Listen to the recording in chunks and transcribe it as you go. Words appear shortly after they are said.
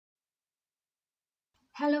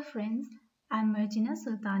Hello friends, I'm Marjina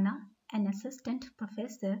Sultana, an assistant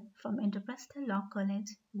professor from Interpreter Law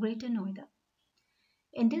College, Greater Noida.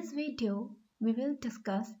 In this video, we will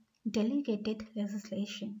discuss delegated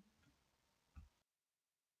legislation.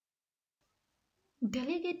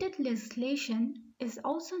 Delegated legislation is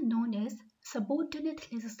also known as subordinate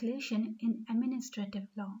legislation in administrative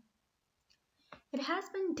law. It has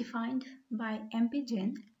been defined by MP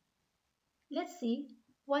Jain. Let's see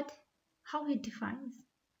how it defines.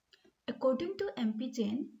 According to MP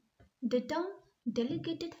Jain, the term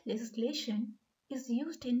delegated legislation is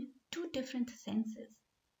used in two different senses.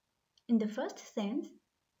 In the first sense,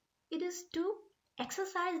 it is to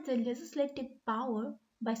exercise the legislative power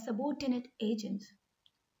by subordinate agents.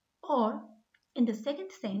 Or, in the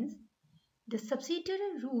second sense, the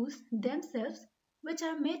subsidiary rules themselves which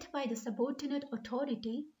are made by the subordinate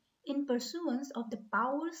authority in pursuance of the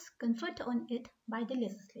powers conferred on it by the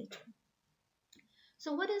legislature.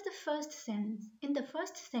 So what is the first sense? In the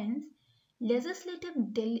first sense, delegated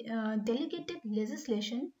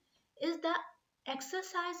legislation is the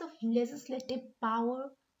exercise of legislative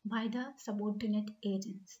power by the subordinate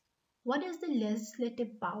agents. What is the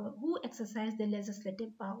legislative power? Who exercise the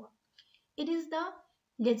legislative power? It is the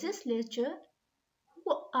legislature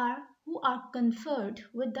who are conferred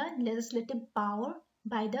with the legislative power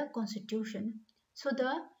by the constitution. So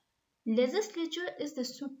the legislature is the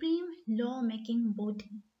supreme law-making body,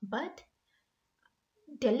 but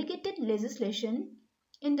in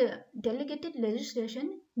the delegated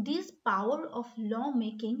legislation, this power of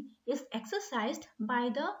law-making is exercised by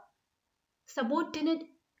the subordinate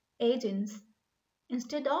agents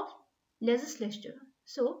instead of legislature.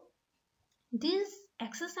 So, this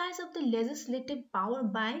exercise of the legislative power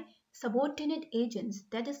by subordinate agents,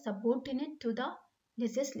 that is subordinate to the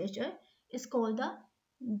legislature, is called the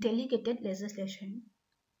delegated legislation.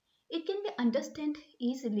 It can be understood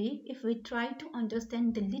easily if we try to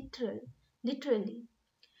understand the literally.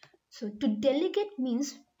 So to delegate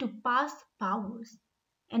means to pass powers,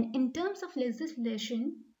 and in terms of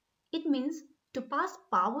legislation, it means to pass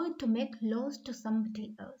power to make laws to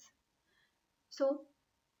somebody else. So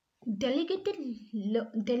delegated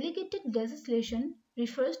legislation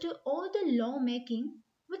refers to all the lawmaking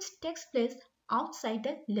which takes place outside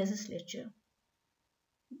the legislature.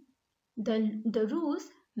 The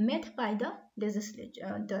rules made by the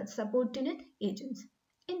legislature, the subordinate agents.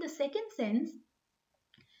 In the second sense,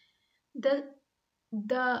 the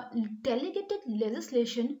delegated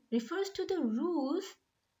legislation refers to the rules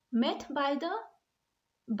made by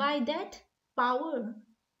that power,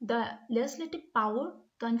 the legislative power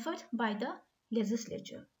conferred by the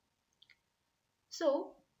legislature.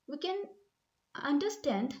 So we can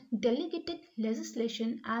understand delegated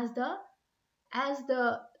legislation as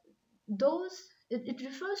it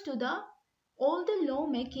refers to all the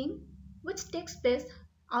lawmaking which takes place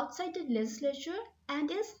outside the legislature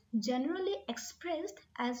and is generally expressed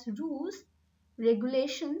as rules,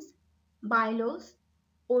 regulations, bylaws,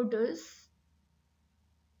 orders,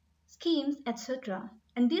 schemes, etc.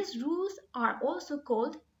 And these rules are also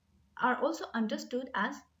understood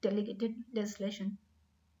as delegated legislation.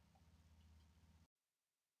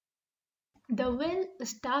 The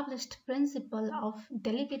well-established principle of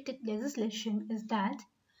delegated legislation is that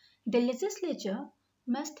the legislature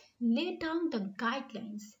must lay down the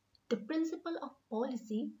guidelines, the principle of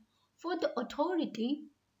policy for the authority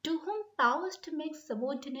to whom powers to make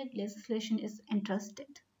subordinate legislation is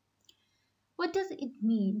entrusted. What does it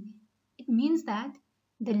mean? It means that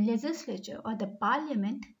the legislature or the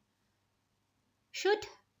parliament should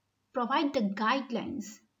provide the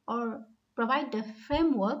guidelines or provide the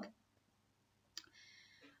framework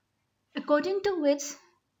according to which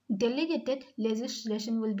delegated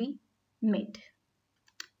legislation will be made.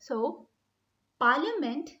 So,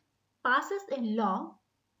 Parliament passes a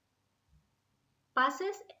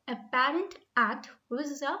parent act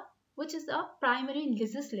which is a primary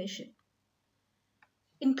legislation,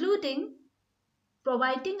 including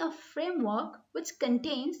providing a framework which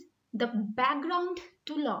contains the background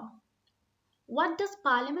to law. What does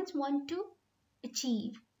Parliament want to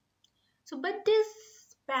achieve? So, but this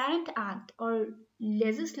Parent Act or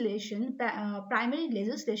legislation, primary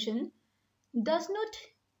legislation, does not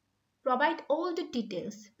provide all the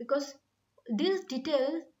details because these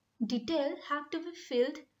details have to be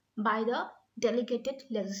filled by the delegated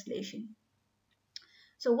legislation.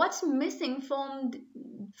 So what's missing from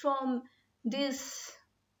this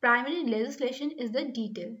primary legislation is the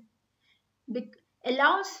detail.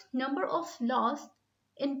 Allows number of laws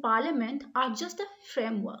in Parliament are just a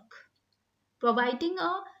framework, providing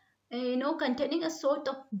containing a sort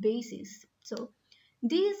of basis. So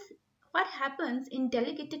these what happens in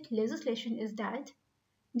delegated legislation is that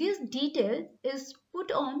this detail is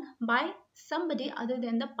put on by somebody other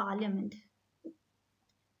than the parliament.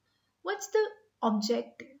 What's the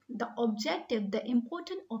objective? The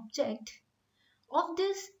important object of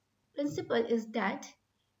this principle is that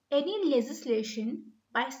any legislation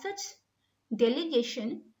by such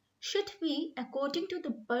delegation should be according to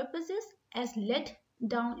the purposes as laid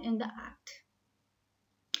down in the Act.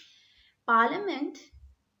 Parliament,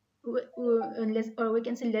 or we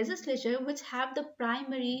can say legislature, which have the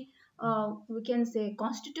primary, we can say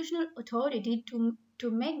constitutional authority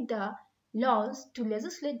to make the laws, to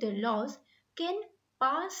legislate the laws, can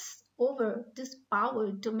pass over this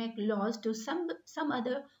power to make laws to some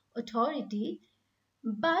other authority,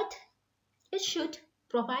 but it should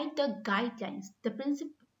provide the guidelines. The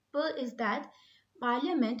principle is that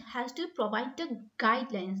Parliament has to provide the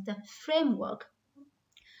guidelines, the framework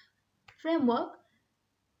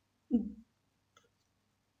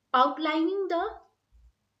outlining the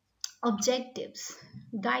objectives,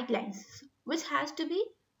 guidelines, which has to be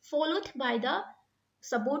followed by the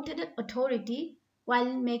subordinate authority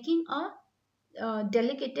while making a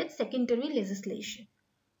delegated secondary legislation.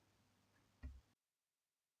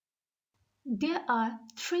 There are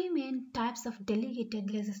three main types of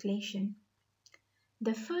delegated legislation.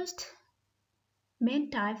 The first main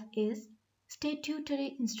type is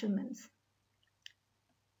statutory instruments.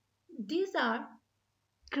 These are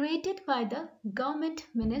created by the government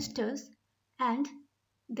ministers and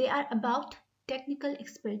they are about technical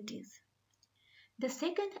expertise. The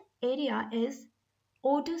second area is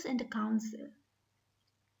orders in the council.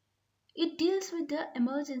 It deals with the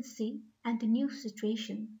emergency and the new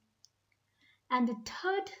situation. And the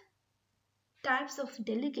third types of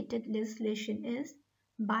delegated legislation is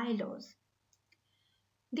bylaws.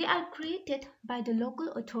 They are created by the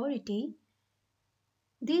local authority.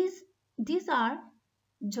 These are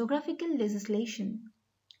geographical legislation.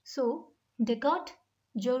 So they got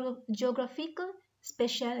geographical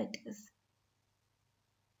specialities.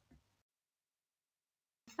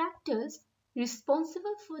 Factors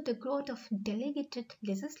responsible for the growth of delegated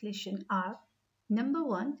legislation are: number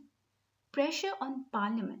one, pressure on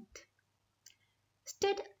Parliament.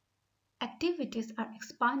 State activities are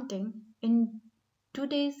expanding in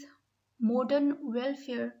today's modern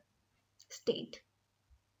welfare state.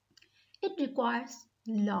 It requires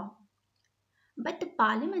law, but the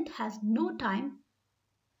Parliament has no time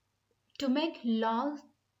to make laws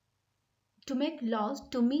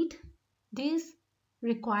to meet these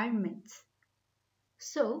requirements.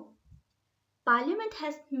 So, Parliament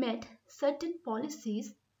has made certain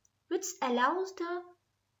policies which allows the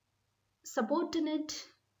subordinate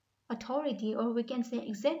authority, or we can say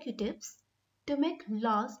executives, to make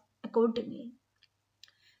laws accordingly.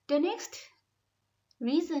 The next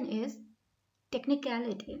reason is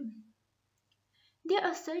technicality. There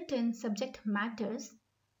are certain subject matters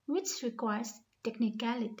which requires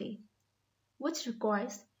technicality, which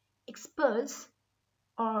requires experts,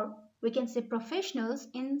 or we can say professionals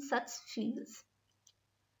in such fields.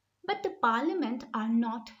 But the Parliament are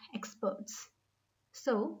not experts.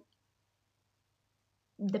 So,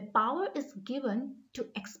 the power is given to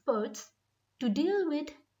experts to deal with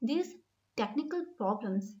these technical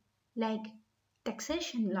problems like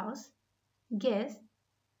taxation laws, gas,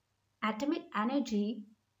 atomic energy,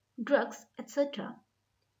 drugs, etc.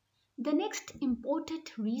 The next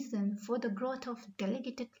important reason for the growth of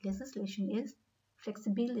delegated legislation is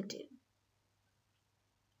flexibility.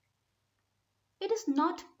 It is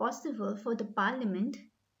not possible for the Parliament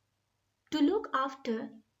to look after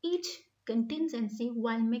each contingency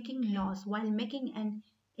while making laws, while making an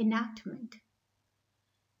enactment.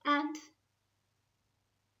 And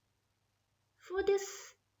for this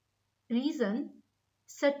reason,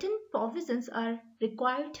 certain provisions are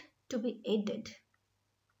required to be added.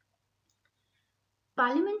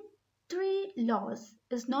 Parliamentary laws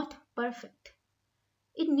is not perfect.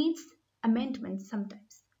 It needs amendments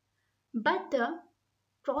sometimes. But the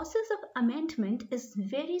process of amendment is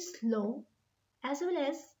very slow as well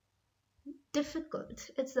as difficult.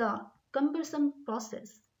 It's a cumbersome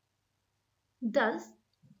process. Thus,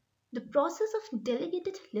 the process of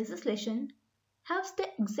delegated legislation helps the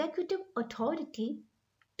executive authority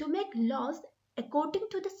to make laws according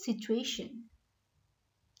to the situation,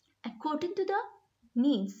 according to the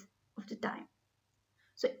needs of the time.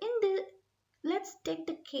 So let's take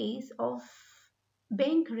the case of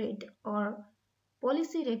bank raid or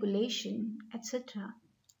policy regulation, etc.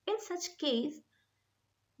 In such case,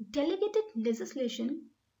 delegated legislation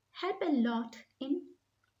help a lot in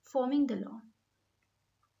forming the law.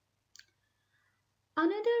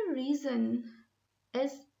 Another reason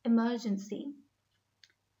is emergency.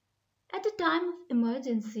 At the time of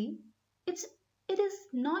emergency, it is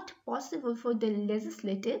not possible for the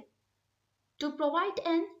legislative to provide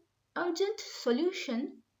an urgent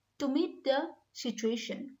solution to meet the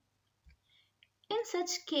situation. In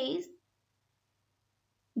such case,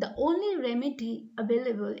 the only remedy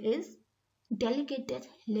available is delegated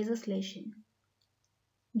legislation.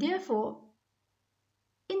 Therefore,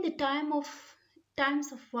 in the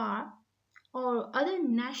times of war or other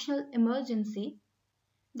national emergency,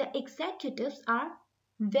 the executives are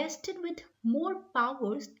vested with more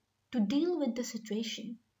powers to deal with the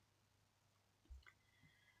situation.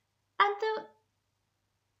 And the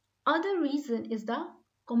other reason is the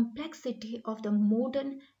complexity of the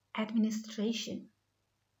modern administration.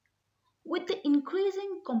 With the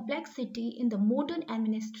increasing complexity in the modern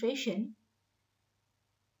administration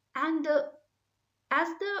and as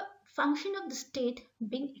the function of the state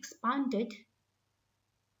being expanded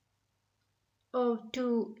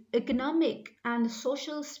to economic and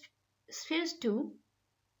social spheres too,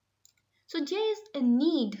 so there is a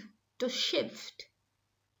need to shift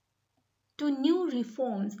to new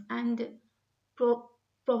reforms and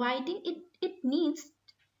providing it needs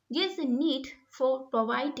there's a need for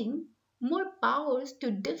providing more powers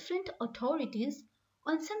to different authorities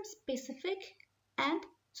on some specific and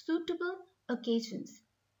suitable occasions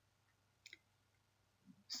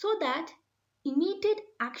so that immediate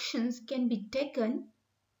actions can be taken.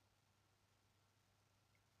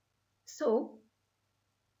 So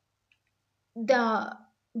there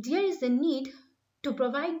is a need to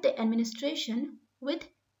provide the administration with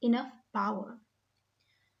enough power.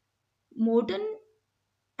 Modern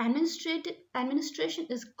administration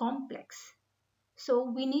is complex, so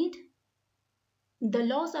we need the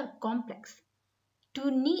laws are complex.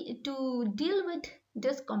 To deal with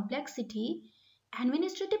this complexity,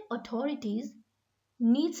 administrative authorities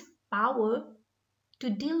needs power to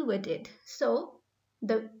deal with it. So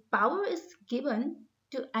the power is given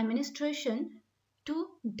to administration to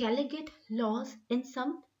delegate laws in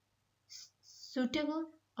some suitable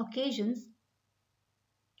occasions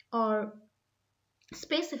or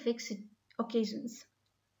specific occasions.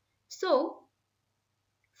 So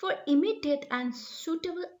for immediate and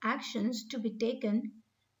suitable actions to be taken,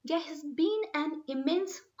 there has been an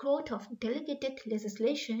immense growth of delegated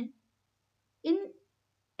legislation in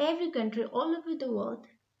every country all over the world.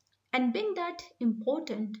 And being that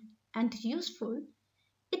important and useful,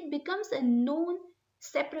 it becomes a known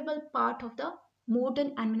separable part of the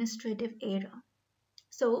modern administrative era.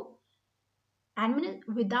 So,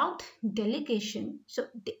 without delegation, so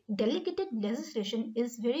delegated legislation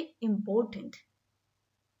is very important.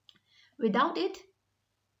 Without it,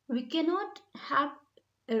 we cannot have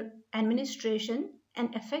administration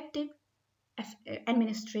and effective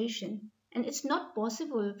administration, and it's not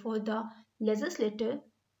possible for the legislator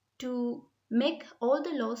to make all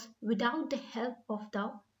the laws without the help of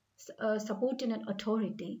the subordinate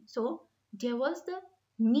authority. So there was the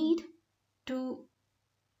need to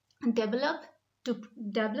develop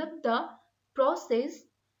develop the process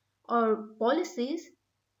or policies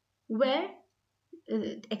where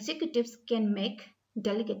executives can make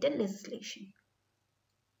delegated legislation.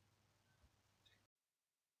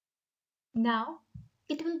 Now,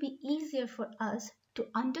 it will be easier for us to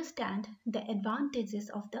understand the advantages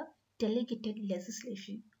of the delegated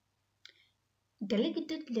legislation.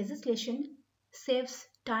 Delegated legislation saves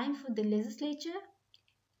time for the legislature,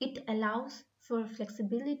 it allows for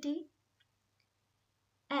flexibility,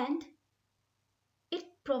 and it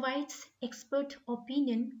provides expert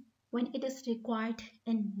opinion when it is required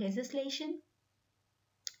in legislation.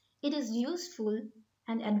 It is useful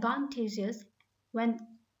and advantageous when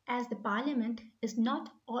as the parliament is not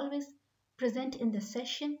always present in the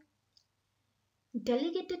session.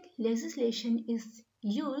 Delegated legislation is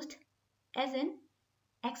used as an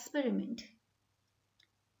experiment.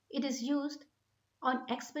 It is used on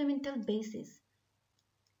experimental basis.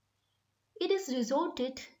 It is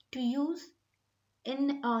resorted to use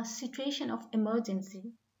in a situation of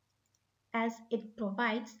emergency as it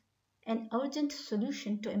provides an urgent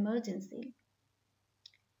solution to emergency.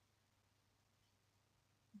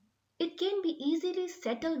 It can be easily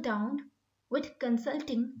settled down with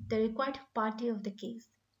consulting the required party of the case.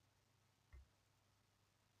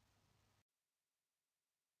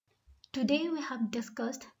 Today we have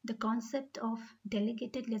discussed the concept of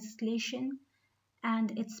delegated legislation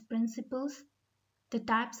and its principles, the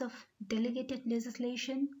types of delegated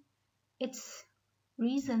legislation, its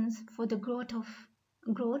reasons for the growth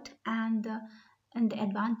and the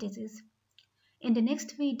advantages. In the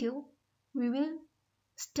next video, we will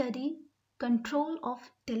study control of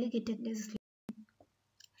delegated legislation.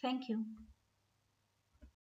 Thank you.